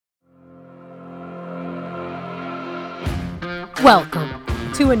Welcome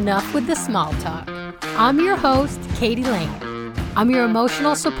to Enough with the Small Talk. I'm your host, Katie Lane. I'm your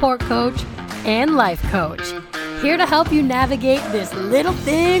emotional support coach and life coach, here to help you navigate this little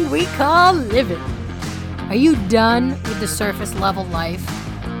thing we call living. Are you done with the surface level life?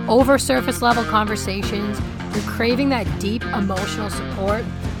 Over surface level conversations? You're craving that deep emotional support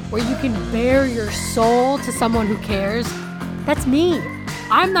where you can bare your soul to someone who cares? That's me.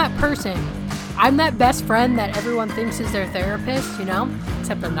 I'm that person. I'm that best friend that everyone thinks is their therapist,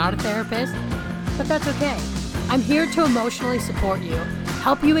 except I'm not a therapist, but that's okay. I'm here to emotionally support you,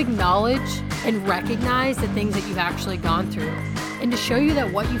 help you acknowledge and recognize the things that you've actually gone through, and to show you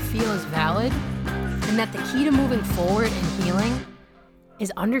that what you feel is valid, and that the key to moving forward and healing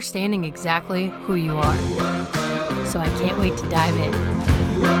is understanding exactly who you are. So I can't wait to dive in.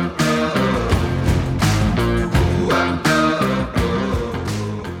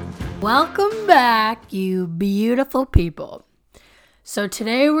 Welcome back, you beautiful people. So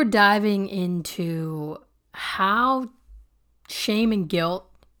today we're diving into how shame and guilt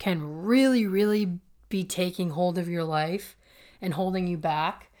can really be taking hold of your life and holding you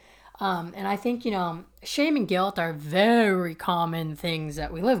back. And I think, shame and guilt are very common things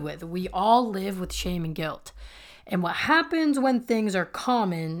that we live with. We all live with shame and guilt. And what happens when things are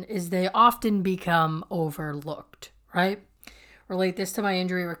common is they often become overlooked, right? Relate this to my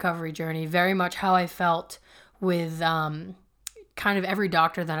injury recovery journey, very much how I felt with kind of every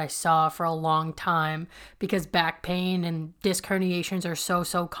doctor that I saw for a long time, because back pain and disc herniations are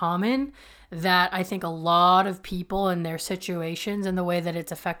so common that I think a lot of people in their situations and the way that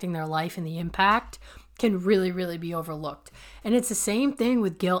it's affecting their life and the impact can really be overlooked. And it's the same thing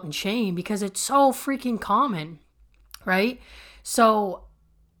with guilt and shame because it's so freaking common, right? So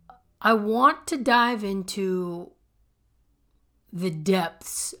I want to dive into the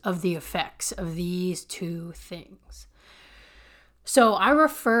depths of the effects of these two things. So I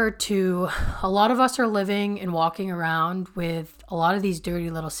refer to a lot of us are living and walking around with a lot of these dirty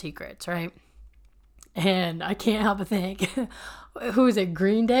little secrets, right? And I can't help but think, who is it,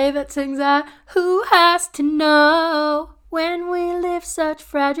 Green Day that sings that? Who has to know when we live such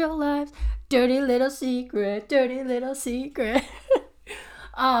fragile lives? Dirty little secret, dirty little secret.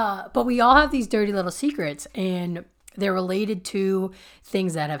 But we all have these dirty little secrets, and they're related to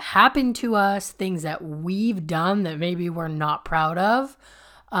things that have happened to us, things that we've done that maybe we're not proud of,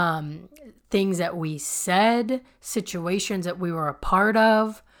 things that we said, situations that we were a part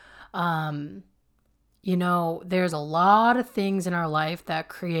of. There's a lot of things in our life that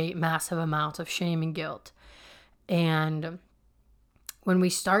create massive amounts of shame and guilt. And when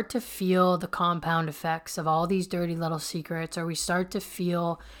we start to feel the compound effects of all these dirty little secrets, or we start to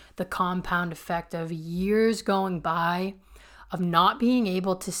feel the compound effect of years going by of not being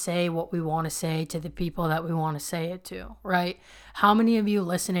able to say what we want to say to the people that we want to say it to, right? How many of you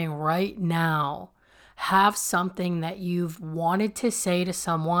listening right now have something that you've wanted to say to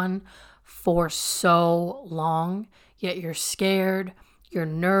someone for so long, yet you're scared, you're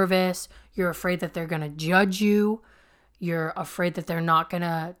nervous, you're afraid that they're going to judge you, you're afraid that they're not going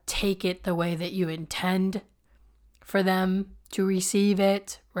to take it the way that you intend for them to receive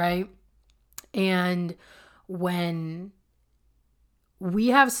it, right? And when we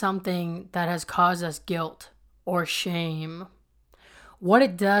have something that has caused us guilt or shame, what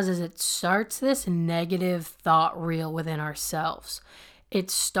it does is it starts this negative thought reel within ourselves.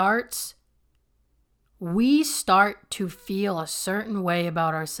 We start to feel a certain way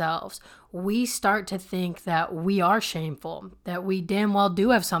about ourselves. We start to think that we are shameful, that we damn well do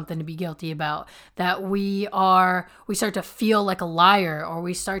have something to be guilty about, that we start to feel like a liar, or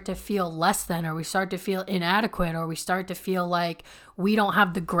we start to feel less than, or we start to feel inadequate, or we start to feel like we don't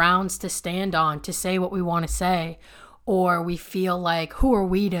have the grounds to stand on to say what we want to say, or we feel like, who are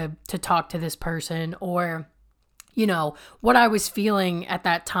we to talk to this person, or, what I was feeling at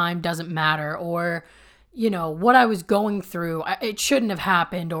that time doesn't matter, or what I was going through, it shouldn't have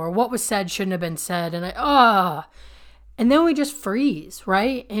happened, or what was said shouldn't have been said. And then we just freeze,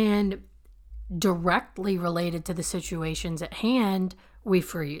 right? And directly related to the situations at hand, we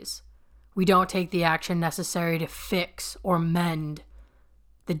freeze. We don't take the action necessary to fix or mend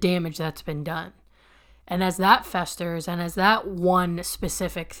the damage that's been done. And as that festers, and as that one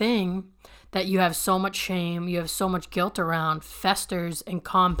specific thing that you have so much shame, you have so much guilt around, festers and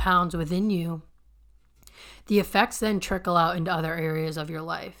compounds within you, the effects then trickle out into other areas of your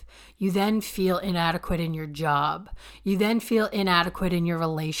life. You then feel inadequate in your job. You then feel inadequate in your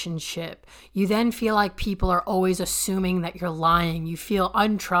relationship. You then feel like people are always assuming that you're lying. You feel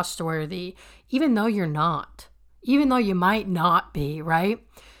untrustworthy, even though you're not. Even though you might not be, right?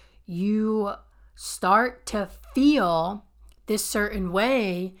 You start to feel this certain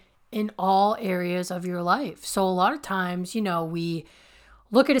way in all areas of your life. So a lot of times, we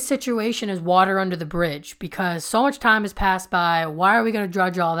look at a situation as water under the bridge because so much time has passed by. Why are we going to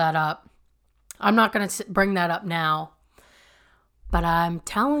drudge all that up? I'm not going to bring that up now. But I'm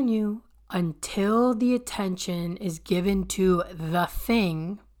telling you, until the attention is given to the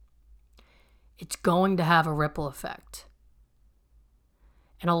thing, it's going to have a ripple effect.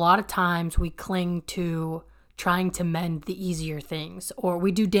 And a lot of times we cling to trying to mend the easier things, or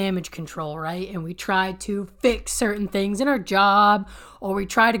we do damage control, right? And we try to fix certain things in our job, or we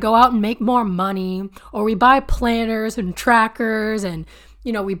try to go out and make more money, or we buy planners and trackers, and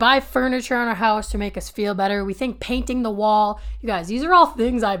we buy furniture in our house to make us feel better. We think painting the wall. You guys, these are all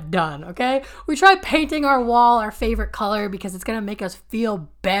things I've done, okay? We try painting our wall our favorite color because it's going to make us feel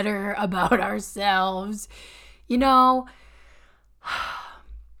better about ourselves.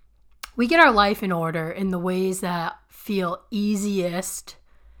 We get our life in order in the ways that feel easiest,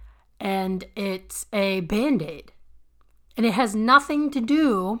 and it's a Band-Aid. And it has nothing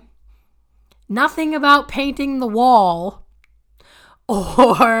about painting the wall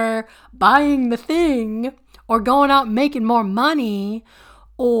or buying the thing or going out and making more money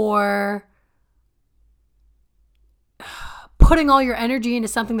or putting all your energy into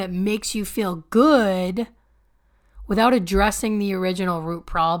something that makes you feel good without addressing the original root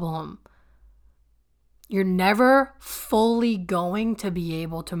problem. You're never fully going to be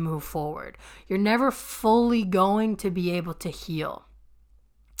able to move forward. You're never fully going to be able to heal.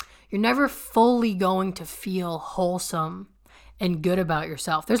 You're never fully going to feel wholesome and good about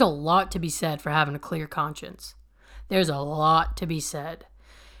yourself. There's a lot to be said for having a clear conscience. There's a lot to be said.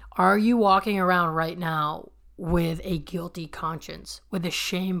 Are you walking around right now with a guilty conscience, with a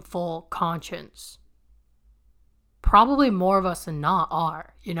shameful conscience? Probably more of us than not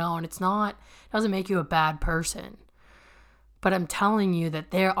are, and it doesn't make you a bad person. But I'm telling you that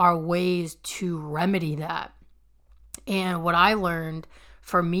there are ways to remedy that. And what I learned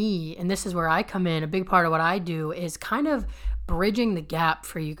for me, and this is where I come in, a big part of what I do is kind of bridging the gap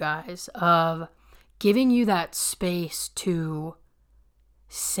for you guys of giving you that space to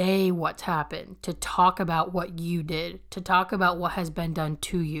say what's happened, to talk about what you did, to talk about what has been done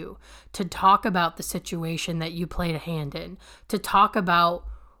to you, to talk about the situation that you played a hand in, to talk about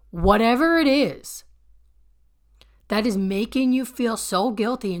whatever it is that is making you feel so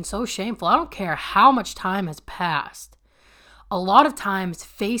guilty and so shameful. I don't care how much time has passed. A lot of times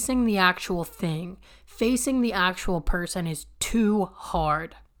facing the actual thing, facing the actual person is too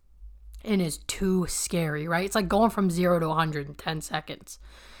hard. And is too scary, right? It's like going from 0 to 100 in 10 seconds.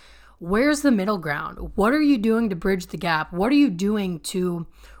 Where's the middle ground? What are you doing to bridge the gap? What are you doing to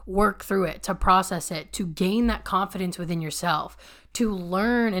work through it, to process it, to gain that confidence within yourself, to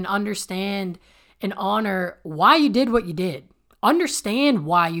learn and understand and honor why you did what you did? Understand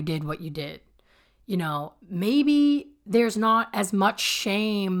why you did what you did. Maybe there's not as much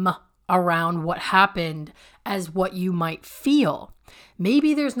shame around what happened as what you might feel.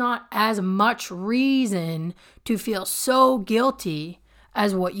 Maybe there's not as much reason to feel so guilty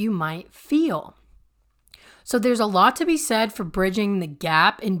as what you might feel. So there's a lot to be said for bridging the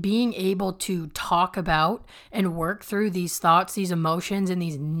gap and being able to talk about and work through these thoughts, these emotions, and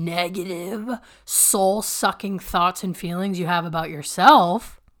these negative, soul-sucking thoughts and feelings you have about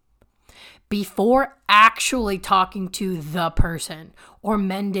yourself before actually talking to the person or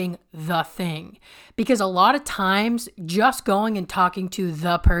mending the thing. Because a lot of times, just going and talking to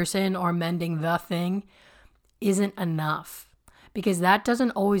the person or mending the thing isn't enough. Because that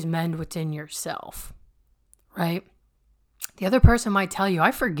doesn't always mend what's in yourself, right? The other person might tell you,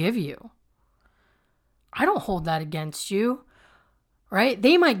 I forgive you. I don't hold that against you. Right?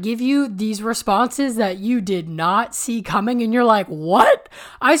 They might give you these responses that you did not see coming, and you're like, what?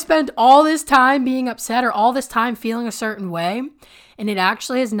 I spent all this time being upset or all this time feeling a certain way, and it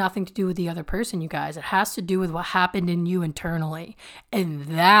actually has nothing to do with the other person, you guys. It has to do with what happened in you internally, and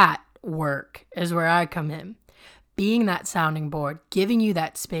that work is where I come in. Being that sounding board, giving you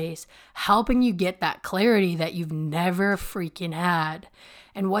that space, helping you get that clarity that you've never freaking had.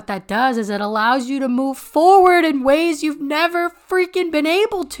 And what that does is it allows you to move forward in ways you've never freaking been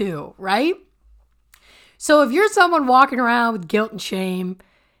able to, right? So if you're someone walking around with guilt and shame,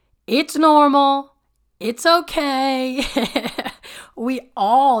 it's normal. It's okay. We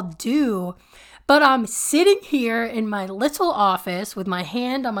all do. But I'm sitting here in my little office with my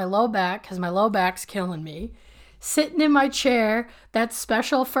hand on my low back because my low back's killing me, sitting in my chair that's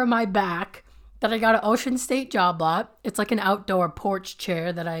special for my back, that I got at Ocean State Job Lot. It's like an outdoor porch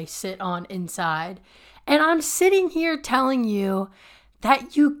chair that I sit on inside. And I'm sitting here telling you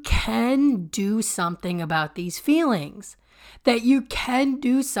that you can do something about these feelings, that you can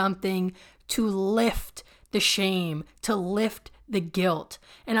do something to lift the shame, to lift the guilt.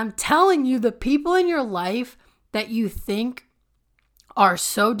 And I'm telling you, the people in your life that you think are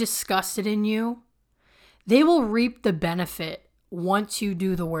so disgusted in you, they will reap the benefit once you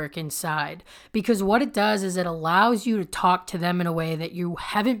do the work inside. Because what it does is it allows you to talk to them in a way that you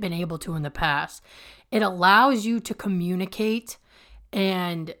haven't been able to in the past. It allows you to communicate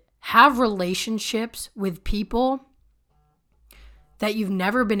and have relationships with people that you've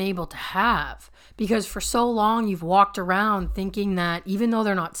never been able to have, because for so long you've walked around thinking that even though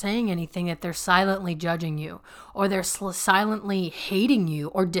they're not saying anything, that they're silently judging you, or they're silently hating you,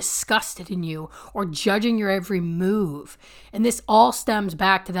 or disgusted in you, or judging your every move. And this all stems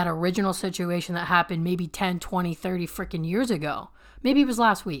back to that original situation that happened maybe 10, 20, 30 freaking years ago. Maybe it was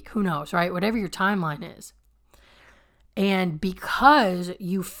last week, who knows, right? Whatever your timeline is. And because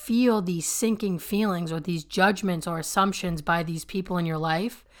you feel these sinking feelings or these judgments or assumptions by these people in your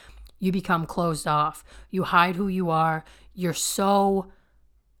life, you become closed off. You hide who you are. You're so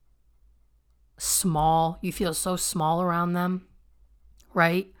small. You feel so small around them,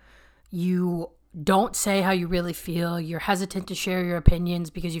 right? You don't say how you really feel. You're hesitant to share your opinions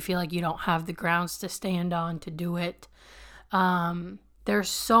because you feel like you don't have the grounds to stand on to do it. There's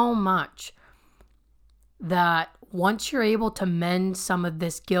so much that once you're able to mend some of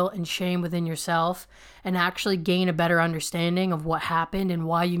this guilt and shame within yourself and actually gain a better understanding of what happened and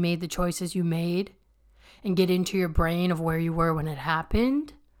why you made the choices you made, and get into your brain of where you were when it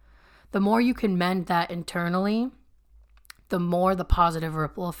happened, the more you can mend that internally, the more the positive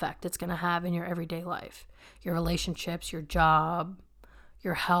ripple effect it's going to have in your everyday life, your relationships, your job,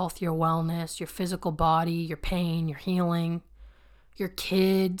 your health, your wellness, your physical body, your pain, your healing, your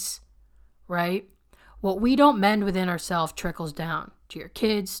kids, right? What we don't mend within ourselves trickles down to your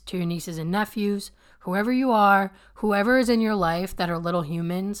kids, to your nieces and nephews, whoever you are, whoever is in your life that are little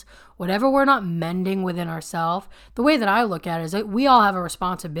humans, whatever we're not mending within ourselves. The way that I look at it is that we all have a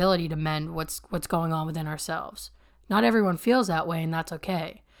responsibility to mend what's going on within ourselves. Not everyone feels that way, and that's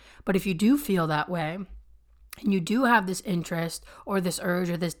okay. But if you do feel that way, and you do have this interest or this urge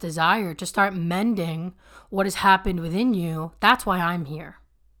or this desire to start mending what has happened within you, that's why I'm here.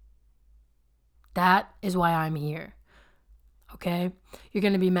 That is why I'm here, okay? You're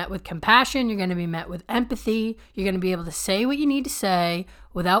going to be met with compassion. You're going to be met with empathy. You're going to be able to say what you need to say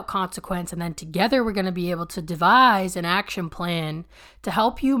without consequence. And then together we're going to be able to devise an action plan to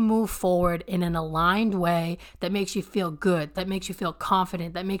help you move forward in an aligned way that makes you feel good, that makes you feel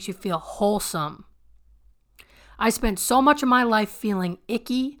confident, that makes you feel wholesome. I spent so much of my life feeling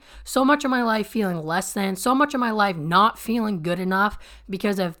icky, so much of my life feeling less than, so much of my life not feeling good enough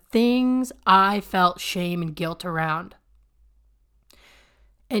because of things I felt shame and guilt around.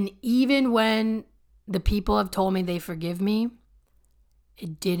 And even when the people have told me they forgive me,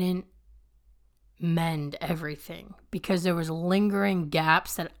 it didn't mend everything because there was lingering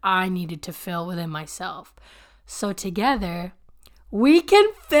gaps that I needed to fill within myself. So together, we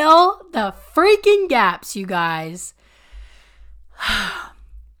can fill the freaking gaps, you guys.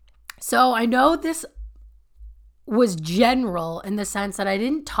 So I know this was general in the sense that I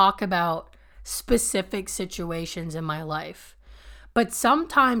didn't talk about specific situations in my life. But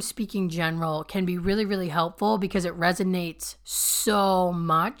sometimes speaking general can be really, really helpful because it resonates so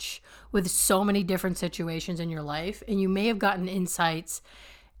much with so many different situations in your life. And you may have gotten insights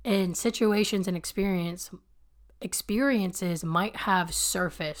and situations and experiences might have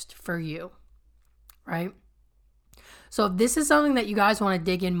surfaced for you, right? So if this is something that you guys want to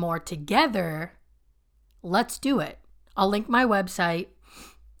dig in more together, let's do it. I'll link my website,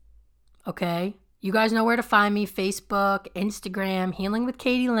 okay? You guys know where to find me: Facebook, Instagram, Healing with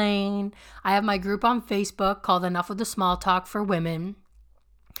Katie Lane. I have my group on Facebook called Enough of the Small Talk for Women.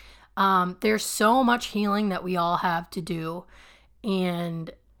 There's so much healing that we all have to do,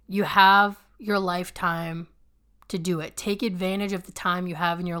 and you have your lifetime to do it. Take advantage of the time you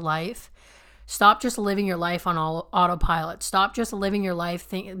have in your life. Stop just living your life on autopilot. Stop just living your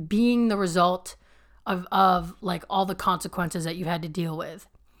life being the result of like all the consequences that you've had to deal with.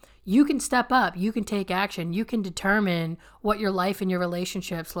 You can step up. You can take action. You can determine what your life and your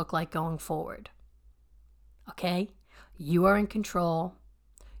relationships look like going forward. Okay? You are in control.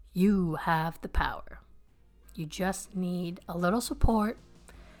 You have the power. You just need a little support,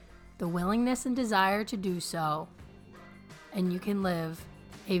 the willingness and desire to do so, and you can live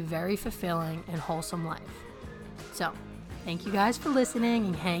a very fulfilling and wholesome life. So, thank you guys for listening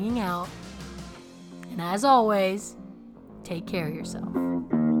and hanging out. And as always, take care of yourself.